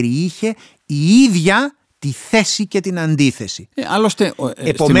 διότι περιείχε η ίδια τη θέση και την αντίθεση. Άλλωστε,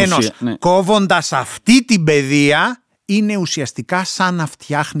 επομένως, κόβοντας αυτή την παιδεία, είναι ουσιαστικά σαν να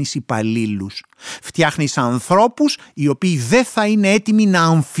φτιάχνεις υπαλλήλους. Φτιάχνεις ανθρώπους οι οποίοι δεν θα είναι έτοιμοι να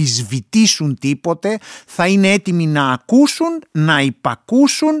αμφισβητήσουν τίποτε, θα είναι έτοιμοι να ακούσουν, να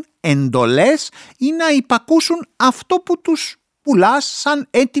υπακούσουν εντολές ή να υπακούσουν αυτό που τους πουλάς σαν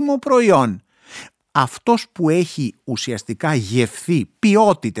έτοιμο προϊόν. Αυτός που έχει ουσιαστικά γευθεί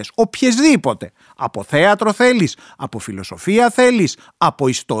ποιότητες, οποιασδήποτε, από θέατρο θέλεις, από φιλοσοφία θέλεις, από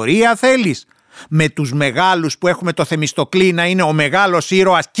ιστορία θέλεις, με τους μεγάλους που έχουμε το Θεμιστοκλή να είναι ο μεγάλος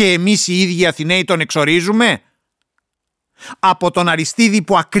ήρωας και εμείς οι ίδιοι Αθηναίοι τον εξορίζουμε, από τον Αριστίδη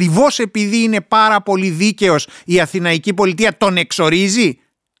που ακριβώς επειδή είναι πάρα πολύ δίκαιος η Αθηναϊκή πολιτεία τον εξορίζει,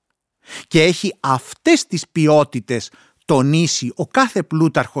 και έχει αυτές τις ποιότητες τονίσει ο κάθε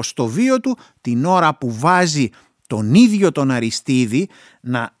Πλούταρχος στο βίο του την ώρα που βάζει τον ίδιο τον Αριστίδη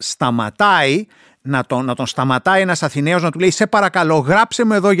να σταματάει, να τον σταματάει ένας Αθηναίος να του λέει σε παρακαλώ γράψε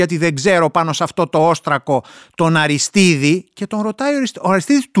μου εδώ γιατί δεν ξέρω πάνω σε αυτό το όστρακο τον Αριστίδη, και τον ρωτάει ο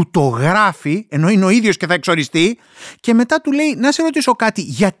Αριστίδης, του το γράφει ενώ είναι ο ίδιος και θα εξοριστεί, και μετά του λέει να σε ρωτήσω κάτι,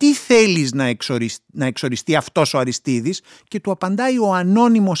 γιατί θέλεις να εξοριστεί αυτός ο Αριστίδης, και του απαντάει ο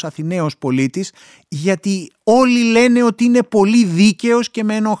ανώνυμος Αθηναίος πολίτης, γιατί όλοι λένε ότι είναι πολύ δίκαιος και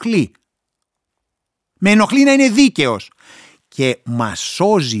με ενοχλεί. Με ενοχλεί να είναι δίκαιος. Και μας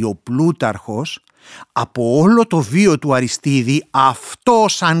σώζει ο Πλούταρχος από όλο το βίο του Αριστίδη αυτό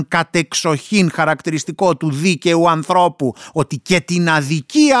σαν κατεξοχήν χαρακτηριστικό του δίκαιου ανθρώπου, ότι και την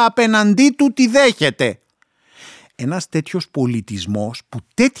αδικία απέναντί του τη δέχεται. Ένας τέτοιος πολιτισμός που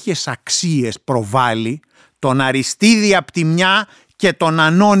τέτοιες αξίες προβάλλει, τον Αριστίδη απ' τη μια και τον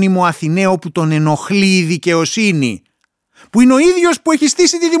ανώνυμο Αθηναίο που τον ενοχλεί η δικαιοσύνη, που είναι ο ίδιος που έχει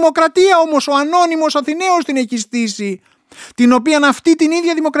στήσει τη δημοκρατία, όμως ο ανώνυμος Αθηναίος την έχει στήσει, την οποία αυτή την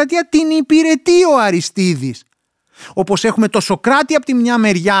ίδια δημοκρατία την υπηρετεί ο Αριστίδης. Όπως έχουμε το Σωκράτη από τη μια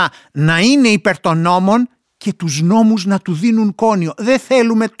μεριά να είναι υπέρ των νόμων και τους νόμους να του δίνουν κόνιο. Δεν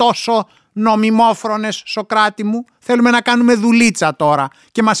θέλουμε τόσο νομιμόφρονες, Σωκράτη μου, θέλουμε να κάνουμε δουλίτσα τώρα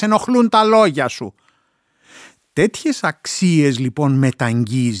και μας ενοχλούν τα λόγια σου. Τέτοιες αξίες λοιπόν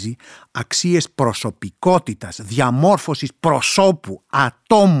μεταγγίζει, αξίες προσωπικότητας, διαμόρφωσης προσώπου,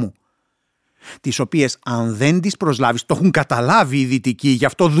 ατόμου, τις οποίες αν δεν τις προσλάβεις, το έχουν καταλάβει οι δυτικοί, γι'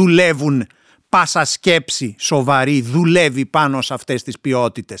 αυτό δουλεύουν, πάσα σκέψη σοβαρή δουλεύει πάνω σε αυτές τις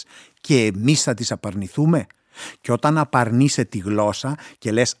ποιότητες, και εμείς θα τις απαρνηθούμε. Και όταν απαρνείσαι τη γλώσσα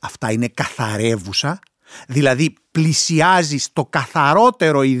και λες αυτά είναι καθαρεύουσα, δηλαδή πλησιάζεις το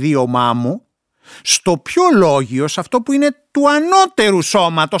καθαρότερο ιδίωμά μου, στο πιο λόγιο, σε αυτό που είναι του ανώτερου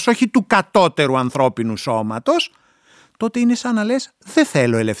σώματος, όχι του κατώτερου ανθρώπινου σώματος, τότε είναι σαν να λες δεν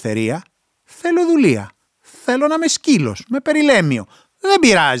θέλω ελευθερία, θέλω δουλεία, θέλω να είμαι σκύλος με περιλέμιο, Δεν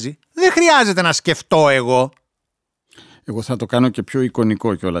πειράζει. Δεν χρειάζεται να σκεφτώ εγώ. Εγώ θα το κάνω και πιο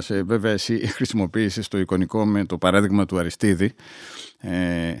εικονικό κιόλας. Βέβαια, εσύ χρησιμοποίησες το εικονικό με το παράδειγμα του Αριστίδη,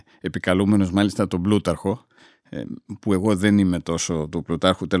 επικαλούμενος μάλιστα τον Πλούταρχο, που εγώ δεν είμαι τόσο του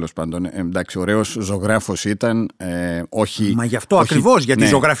Πλουτάρχου, τέλος πάντων. Εντάξει, ωραίος ζωγράφος ήταν, όχι... Μα γι' αυτό ακριβώς, για τη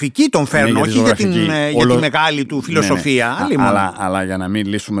ζωγραφική τον φέρνω, όχι για τη μεγάλη του φιλοσοφία. Αλλά για να μην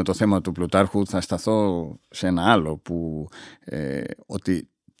λύσουμε το θέμα του Πλουτάρχου, θα σταθώ σε ένα άλλο, που ότι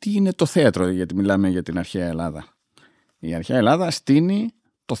τι είναι το θέατρο, γιατί μιλάμε για την αρχαία Ελλάδα. Η αρχαία Ελλάδα στείνει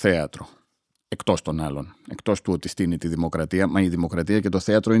το θέατρο, εκτός των άλλων, εκτός του ότι στείνει τη δημοκρατία, μα η δημοκρατία και το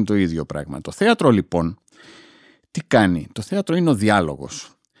θέατρο είναι το ίδιο πράγμα. Το θέατρο λοιπόν τι κάνει? Το θέατρο είναι ο διάλογος.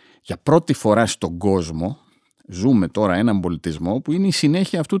 Για πρώτη φορά στον κόσμο ζούμε τώρα έναν πολιτισμό που είναι η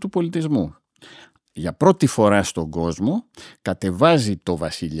συνέχεια αυτού του πολιτισμού. Για πρώτη φορά στον κόσμο κατεβάζει το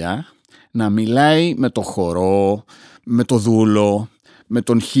βασιλιά να μιλάει με το χορό, με το δούλο, με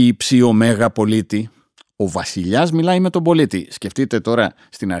τον χ, ψ, ω πολίτη. Ο βασιλιάς μιλάει με τον πολίτη. Σκεφτείτε τώρα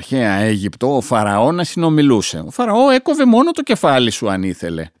στην αρχαία Αίγυπτο ο Φαραώ να συνομιλούσε. Ο Φαραώ έκοβε μόνο το κεφάλι σου αν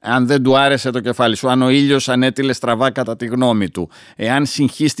ήθελε. Αν δεν του άρεσε το κεφάλι σου, αν ο ήλιος ανέτειλε στραβά κατά τη γνώμη του, εάν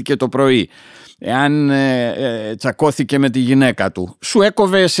συγχύστηκε το πρωί, εάν τσακώθηκε με τη γυναίκα του, σου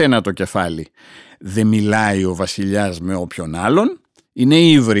έκοβε εσένα το κεφάλι. Δεν μιλάει ο βασιλιάς με όποιον άλλον, είναι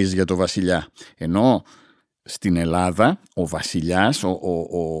ύβρις για το βασιλιά. Ενώ στην Ελλάδα ο βασιλιάς,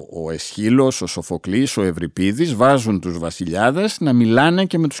 ο Εσχύλος, ο Σοφοκλής, ο Ευρυπίδης βάζουν τους βασιλιάδες να μιλάνε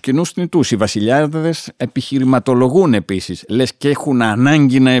και με τους κοινούς θνητούς. Οι βασιλιάδες επιχειρηματολογούν επίσης, λες και έχουν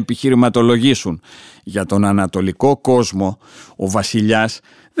ανάγκη να επιχειρηματολογήσουν. Για τον ανατολικό κόσμο ο βασιλιάς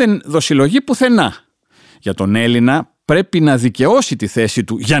δεν δοσιλογεί πουθενά. Για τον Έλληνα πρέπει να δικαιώσει τη θέση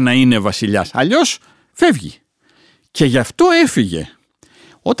του για να είναι βασιλιάς, αλλιώς φεύγει. Και γι' αυτό έφυγε.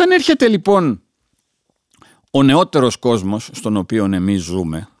 Όταν έρχεται λοιπόν ο νεότερος κόσμος στον οποίο εμείς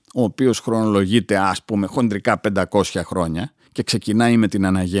ζούμε, ο οποίος χρονολογείται ας πούμε χοντρικά 500 χρόνια και ξεκινάει με την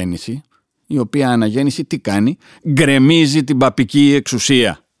αναγέννηση, η οποία αναγέννηση τι κάνει? Γκρεμίζει την παπική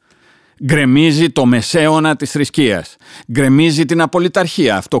εξουσία, γκρεμίζει το μεσαίωνα της θρησκείας, γκρεμίζει την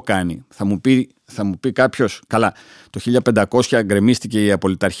απολυταρχία, αυτό κάνει. Θα μου πει κάποιος, καλά, το 1500 γκρεμίστηκε η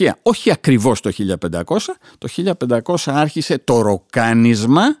απολυταρχία. Όχι ακριβώς το 1500, το 1500 άρχισε το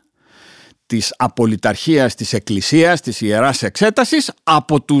ροκάνισμα της απολυταρχίας της Εκκλησίας, της Ιεράς Εξέτασης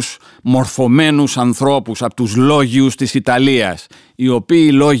από τους μορφωμένους ανθρώπους, από τους λόγιους της Ιταλίας, οι οποίοι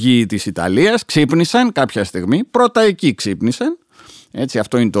λόγιοι της Ιταλίας ξύπνησαν κάποια στιγμή, πρώτα εκεί ξύπνησαν, έτσι,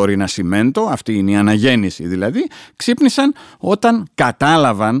 αυτό είναι το Ρινασιμέντο, αυτή είναι η αναγέννηση δηλαδή, ξύπνησαν όταν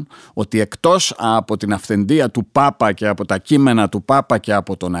κατάλαβαν ότι εκτός από την αυθεντία του Πάπα και από τα κείμενα του Πάπα και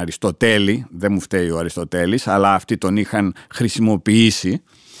από τον Αριστοτέλη, δεν μου φταίει ο Αριστοτέλης, αλλά αυτοί τον είχαν χρησιμοποιήσει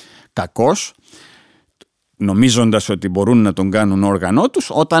κακώς, νομίζοντας ότι μπορούν να τον κάνουν όργανό τους.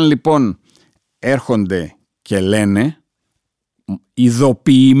 Όταν λοιπόν έρχονται και λένε,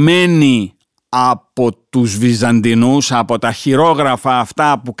 ειδοποιημένοι από τους Βυζαντινούς, από τα χειρόγραφα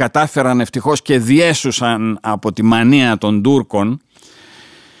αυτά που κατάφεραν ευτυχώς και διέσουσαν από τη μανία των Τούρκων,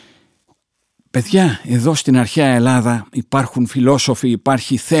 παιδιά, εδώ στην αρχαία Ελλάδα υπάρχουν φιλόσοφοι,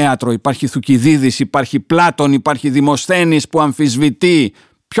 υπάρχει θέατρο, υπάρχει Θουκυδίδης, υπάρχει Πλάτων, υπάρχει Δημοσθένης που αμφισβητεί.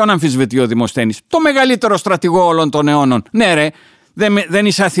 Ποιον αμφισβητεί ο Δημοσθένης? Το μεγαλύτερο στρατηγό όλων των αιώνων. Ναι ρε, δεν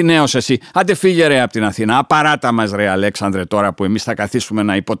είσαι Αθηναίος εσύ. Άντε φύγε ρε από την Αθήνα. Απαράτα μας ρε Αλέξανδρε, τώρα που εμείς θα καθίσουμε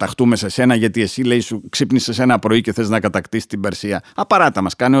να υποταχτούμε σε σένα, γιατί εσύ λέει σου ξύπνησες ένα πρωί και θες να κατακτήσεις την Περσία. Απαράτα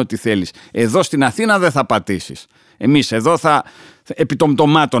μας, κάνε ό,τι θέλεις. Εδώ στην Αθήνα δεν θα πατήσεις. Εμείς εδώ θα επί των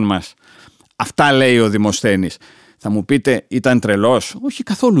πτωμάτων μας. Αυτά λέει ο Δημοσθένης. Θα μου πείτε, ήταν τρελός? Όχι,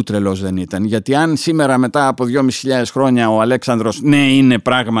 καθόλου τρελός δεν ήταν. Γιατί αν σήμερα μετά από 2.500 χρόνια ο Αλέξανδρος, ναι, είναι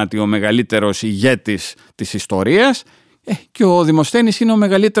πράγματι ο μεγαλύτερος ηγέτης της ιστορίας, και ο Δημοσθένης είναι ο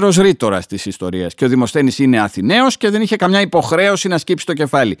μεγαλύτερος ρήτορας της ιστορίας. Και ο Δημοσθένης είναι Αθηναίος και δεν είχε καμιά υποχρέωση να σκύψει το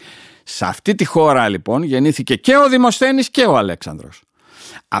κεφάλι. Σε αυτή τη χώρα λοιπόν γεννήθηκε και ο Δημοσθένης και ο Αλέξανδρος.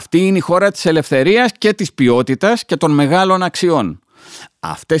 Αυτή είναι η χώρα της ελευθερίας και της ποιότητας και των μεγάλων αξιών.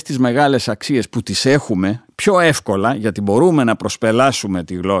 Αυτές τις μεγάλες αξίες που τις έχουμε πιο εύκολα, γιατί μπορούμε να προσπελάσουμε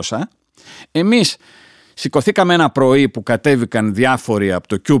τη γλώσσα, εμείς σηκωθήκαμε ένα πρωί που κατέβηκαν διάφοροι από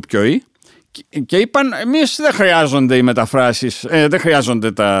το Κιούπκιοι και είπαν, εμείς δεν χρειάζονται οι μεταφράσεις, δεν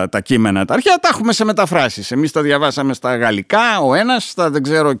χρειάζονται τα κείμενα τα αρχαία, τα έχουμε σε μεταφράσεις. Εμείς τα διαβάσαμε στα γαλλικά ο ένας, στα δεν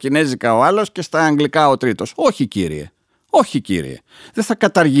ξέρω κινέζικα ο άλλος και στα αγγλικά ο τρίτος. Όχι κύριε, όχι κύριε. Δεν θα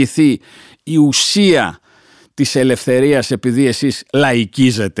καταργηθεί η ουσία της ελευθερίας επειδή εσείς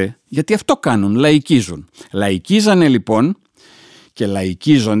λαϊκίζετε, γιατί αυτό κάνουν, λαϊκίζουν. Λαϊκίζανε λοιπόν και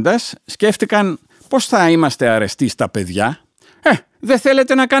λαϊκίζοντας σκέφτηκαν πώς θα είμαστε αρεστοί στα παιδιά. Δεν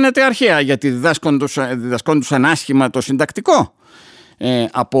θέλετε να κάνετε αρχαία γιατί διδασκόντουσαν άσχημα το συντακτικό.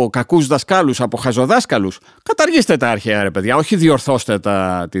 από κακούς δασκάλους, από χαζοδάσκαλους, καταργήστε τα αρχαία, ρε παιδιά. Όχι διορθώστε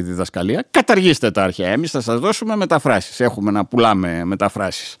τη διδασκαλία, καταργήστε τα αρχαία. Εμείς θα σας δώσουμε μεταφράσεις. Έχουμε να πουλάμε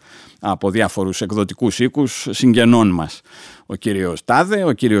μεταφράσεις από διάφορους εκδοτικούς οίκους συγγενών μας. Ο κύριος Τάδε,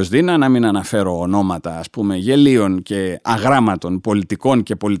 ο κύριος Δίνα, να μην αναφέρω ονόματα, ας πούμε, γελίων και αγράμματων πολιτικών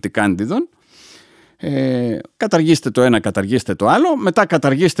και πολιτικάντιδων. Καταργήστε το ένα, καταργήστε το άλλο, μετά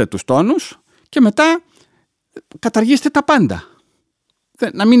καταργήστε τους τόνους και μετά καταργήστε τα πάντα.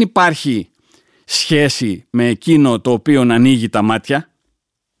 Να μην υπάρχει σχέση με εκείνο το οποίο ανοίγει τα μάτια.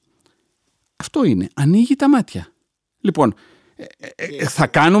 Αυτό είναι, ανοίγει τα μάτια. Λοιπόν, θα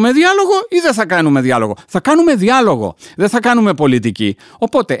κάνουμε διάλογο ή δεν θα κάνουμε διάλογο? Θα κάνουμε διάλογο, δεν θα κάνουμε πολιτική.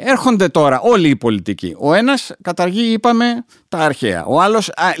 Οπότε έρχονται τώρα όλοι οι πολιτικοί. Ο ένας καταργεί, είπαμε, τα αρχαία. Ο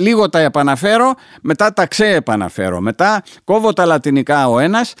άλλος λίγο τα επαναφέρω, μετά τα ξεεπαναφέρω. Μετά κόβω τα λατινικά ο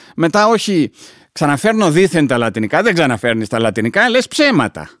ένας, μετά όχι, ξαναφέρνω δήθεν τα λατινικά, δεν ξαναφέρνεις τα λατινικά, λες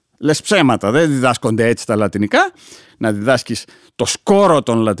ψέματα. Λες ψέματα, δεν διδάσκονται έτσι τα λατινικά. Να διδάσκεις το σκόρο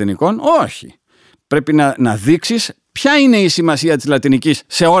των λατινικών, όχι. Πρέπει να δείξεις ποια είναι η σημασία της λατινικής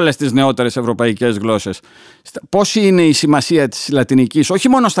σε όλες τις νεότερες ευρωπαϊκές γλώσσες. Πώς είναι η σημασία της λατινικής, όχι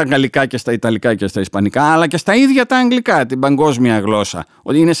μόνο στα γαλλικά και στα ιταλικά και στα ισπανικά, αλλά και στα ίδια τα αγγλικά, την παγκόσμια γλώσσα.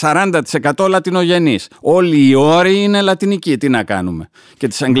 Ότι είναι 40% λατινογενής. Όλοι οι όροι είναι λατινικοί. Τι να κάνουμε? Και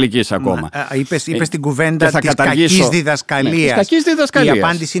της αγγλικής ακόμα. Είπες την κουβέντα της κακής διδασκαλίας. Ναι, της κακής διδασκαλίας. Η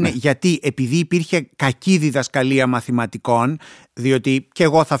απάντηση είναι γιατί επειδή υπήρχε κακή διδασκαλία μαθηματικών, διότι και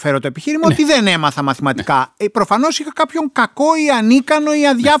εγώ θα φέρω το επιχείρημα ότι δεν έμαθα μαθηματικά. Προφανώς είχα κάποιον κακό ή ανίκανο ή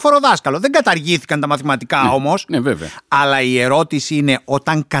αδιάφορο δάσκαλο. Δεν καταργήθηκαν τα μαθηματικά όμως. Ναι, βέβαια. Αλλά η ερώτηση είναι,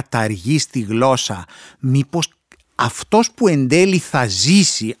 όταν καταργείς τη γλώσσα, μήπως αυτός που εν τέλει θα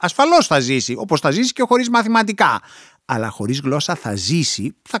ζήσει, ασφαλώς θα ζήσει, όπως θα ζήσει και χωρίς μαθηματικά, αλλά χωρίς γλώσσα θα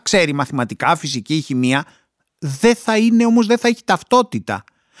ζήσει, θα ξέρει μαθηματικά, φυσική, χημεία, δεν θα είναι όμως, δεν θα έχει ταυτότητα.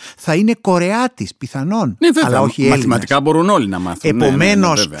 Θα είναι Κορεάτης πιθανόν, ναι, βέβαια, αλλά όχι Έλληνας. Μαθηματικά μπορούν όλοι να μάθουν.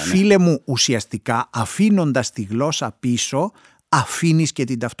 Επομένως, ναι, φίλε μου, ουσιαστικά αφήνοντας τη γλώσσα πίσω, αφήνεις και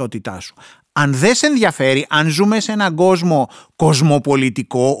την ταυτότητά σου. Αν δεν σε ενδιαφέρει, αν ζούμε σε έναν κόσμο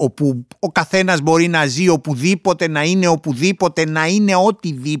κοσμοπολιτικό, όπου ο καθένας μπορεί να ζει οπουδήποτε, να είναι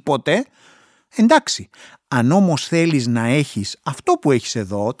οτιδήποτε, εντάξει. Αν όμως θέλεις να έχεις αυτό που έχεις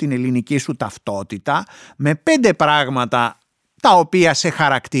εδώ, την ελληνική σου ταυτότητα, με 5 πράγματα τα οποία σε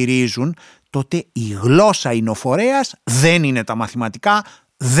χαρακτηρίζουν, τότε η γλώσσα είναι ο φορέας, δεν είναι τα μαθηματικά,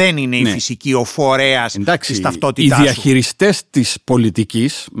 δεν είναι η φυσική ο φορέας της ταυτότητάς σου. Οι διαχειριστές της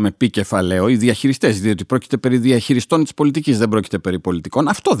πολιτικής, με πι κεφαλαίο, οι διαχειριστές, διότι πρόκειται περί διαχειριστών της πολιτικής, δεν πρόκειται περί πολιτικών.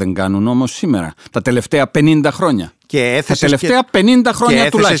 Αυτό δεν κάνουν όμως σήμερα, τα τελευταία 50 χρόνια. Τα τελευταία 50 χρόνια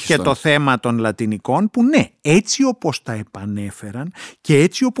τουλάχιστον. Και έθεσες και το θέμα των λατινικών που ναι, έτσι όπως τα επανέφεραν και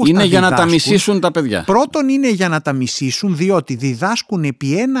έτσι όπως είναι τα για διδάσκουν, να τα μισήσουν τα παιδιά. Πρώτον είναι για να τα μισήσουν, διότι διδάσκουν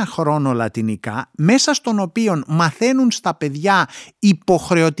επί 1 χρόνο λατινικά, μέσα στον οποίο μαθαίνουν στα παιδιά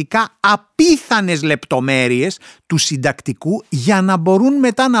υποχρεωτικά απίθανες λεπτομέρειες του συντακτικού, για να μπορούν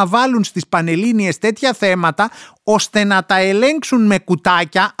μετά να βάλουν στις πανελλήνιες τέτοια θέματα ώστε να τα ελέγξουν με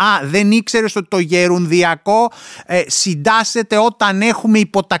κουτάκια. Δεν ήξερες ότι το γερουνδιακό συντάσσεται όταν έχουμε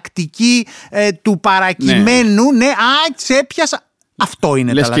υποτακτική του παρακειμένου. Ναι, ξέπιασα. Αυτό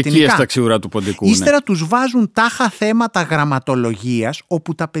είναι λες τα και λατινικά. Εκεί στα ξιουρά του ποντικού. Ύστερα τους βάζουν τάχα θέματα γραμματολογίας,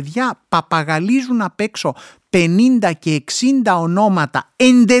 όπου τα παιδιά παπαγαλίζουν απ' έξω 50 και 60 ονόματα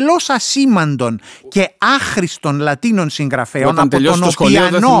εντελώς ασήμαντων και άχρηστων Λατίνων συγγραφέων, από τον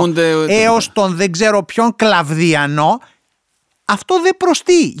Οπιανό έως τον δεν ξέρω ποιον Κλαβδιανό. Αυτό δεν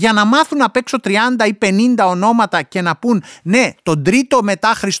προστεί για να μάθουν απ' έξω 30 ή 50 ονόματα και να πούν ναι, τον 3ο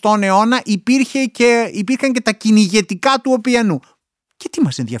μετά Χριστόν αιώνα υπήρχαν και τα κυνηγετικά του Οπιανού. Και τι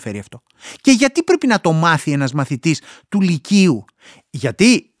μας ενδιαφέρει αυτό? Και γιατί πρέπει να το μάθει ένας μαθητής του Λυκείου?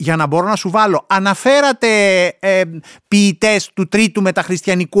 Γιατί, για να μπορώ να σου βάλω, αναφέρατε ποιητές του 3ου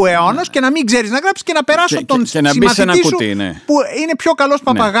μεταχριστιανικού αιώνα και να μην ξέρεις να γράψεις και να περάσω τον συμμαθητή σου που είναι πιο καλός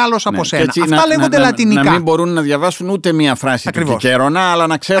παπαγάλος από σένα. Αυτά λέγονται λατινικά. Να μην μπορούν να διαβάσουν ούτε μία φράση του Κικέρονα, αλλά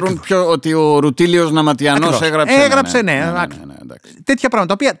να ξέρουν ότι ο Ρουτίλιος Ναματιανός έγραψε. Τέτοια πράγματα,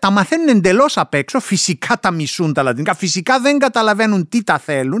 τα οποία τα μαθαίνουν εντελώς απ' έξω, φυσικά τα μισούν τα λατινικά, φυσικά δεν καταλαβαίνουν τι τα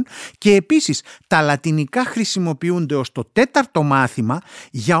θέλουν, και επίσης τα λατινικά χρησιμοποιούνται ως το 4ο μάθημα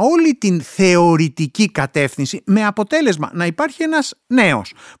για όλη την θεωρητική κατεύθυνση, με αποτέλεσμα να υπάρχει ένας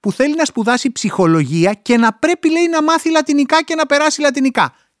νέος που θέλει να σπουδάσει ψυχολογία και να πρέπει, λέει, να μάθει λατινικά και να περάσει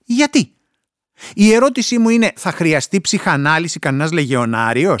λατινικά. Γιατί? Η ερώτησή μου είναι, θα χρειαστεί ψυχανάλυση κανένας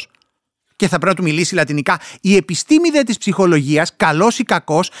λεγεωνάριος και θα πρέπει να του μιλήσει λατινικά? Η επιστήμη δε της ψυχολογίας, καλός ή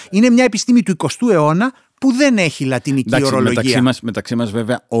κακός, είναι μια επιστήμη του 20ου αιώνα που δεν έχει λατινική ορολογία. Μεταξύ μας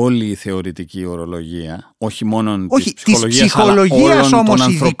βέβαια όλη η θεωρητική ορολογία, όχι μόνο όχι, της ψυχολογίας όμως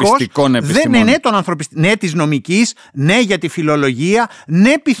ειδικώς, επιστημών. Ναι, της νομικής, ναι για τη φιλολογία,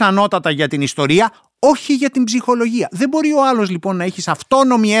 ναι πιθανότατα για την ιστορία, όχι για την ψυχολογία. Δεν μπορεί ο άλλος λοιπόν να έχεις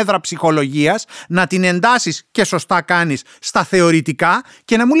αυτόνομη έδρα ψυχολογίας, να την εντάσεις και σωστά κάνεις στα θεωρητικά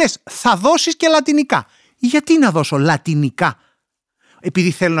και να μου λες θα δώσεις και λατινικά. Γιατί να δώσω λατινικά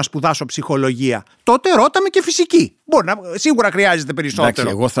επειδή θέλω να σπουδάσω ψυχολογία? Τότε ρώτα με και φυσική. Σίγουρα χρειάζεται περισσότερο.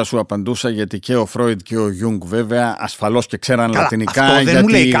 Εντάξει, εγώ θα σου απαντούσα γιατί και ο Φρόιντ και ο Γιούγκ βέβαια ασφαλώς και ξέραν λατινικά. Αυτό δεν μου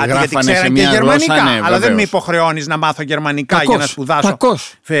λέει κάτι, γιατί ξέραν και γερμανικά. Ναι, αλλά δεν με υποχρεώνεις να μάθω γερμανικά για να σπουδάσω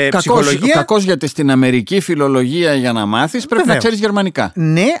ψυχολογία. Κακώς, γιατί στην Αμερική φιλολογία για να μάθεις πρέπει να ξέρεις γερμανικά.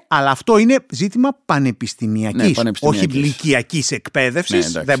 Ναι, αλλά αυτό είναι ζήτημα πανεπιστημιακής, όχι ηλικιακής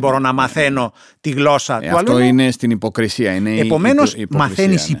εκπαίδευσης. Δεν μπορώ να μαθαίνω τη γλώσσα του άλλου. Αυτό είναι στην υποκρισία. Επομένως,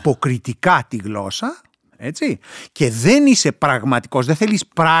 μαθαίνεις υποκριτικά τη γλώσσα. Έτσι. Και δεν είσαι πραγματικός, δεν θέλεις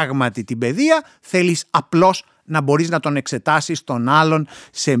πράγματι την παιδεία, θέλεις απλώς να μπορείς να τον εξετάσεις τον άλλον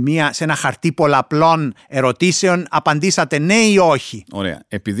σε ένα χαρτί πολλαπλών ερωτήσεων, απαντήσατε ναι ή όχι. Ωραία.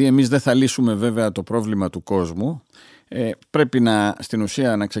 Επειδή εμείς δεν θα λύσουμε βέβαια το πρόβλημα του κόσμου, πρέπει στην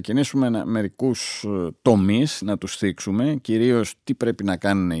ουσία να ξεκινήσουμε μερικούς τομείς να τους θίξουμε, κυρίως τι πρέπει να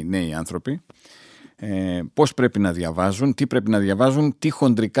κάνουν οι νέοι άνθρωποι, πώς πρέπει να διαβάζουν, τι πρέπει να διαβάζουν, τι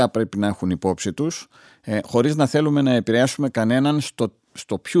χοντρικά πρέπει να έχουν υπόψη τους, χωρίς να θέλουμε να επηρεάσουμε κανέναν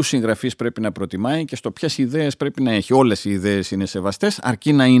στο ποιους συγγραφείς πρέπει να προτιμάει και στο ποιες ιδέες πρέπει να έχει. Όλες οι ιδέες είναι σεβαστές,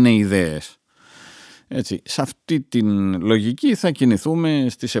 αρκεί να είναι ιδέες. Έτσι, σε αυτή την λογική θα κινηθούμε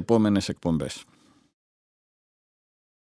στις επόμενες εκπομπές.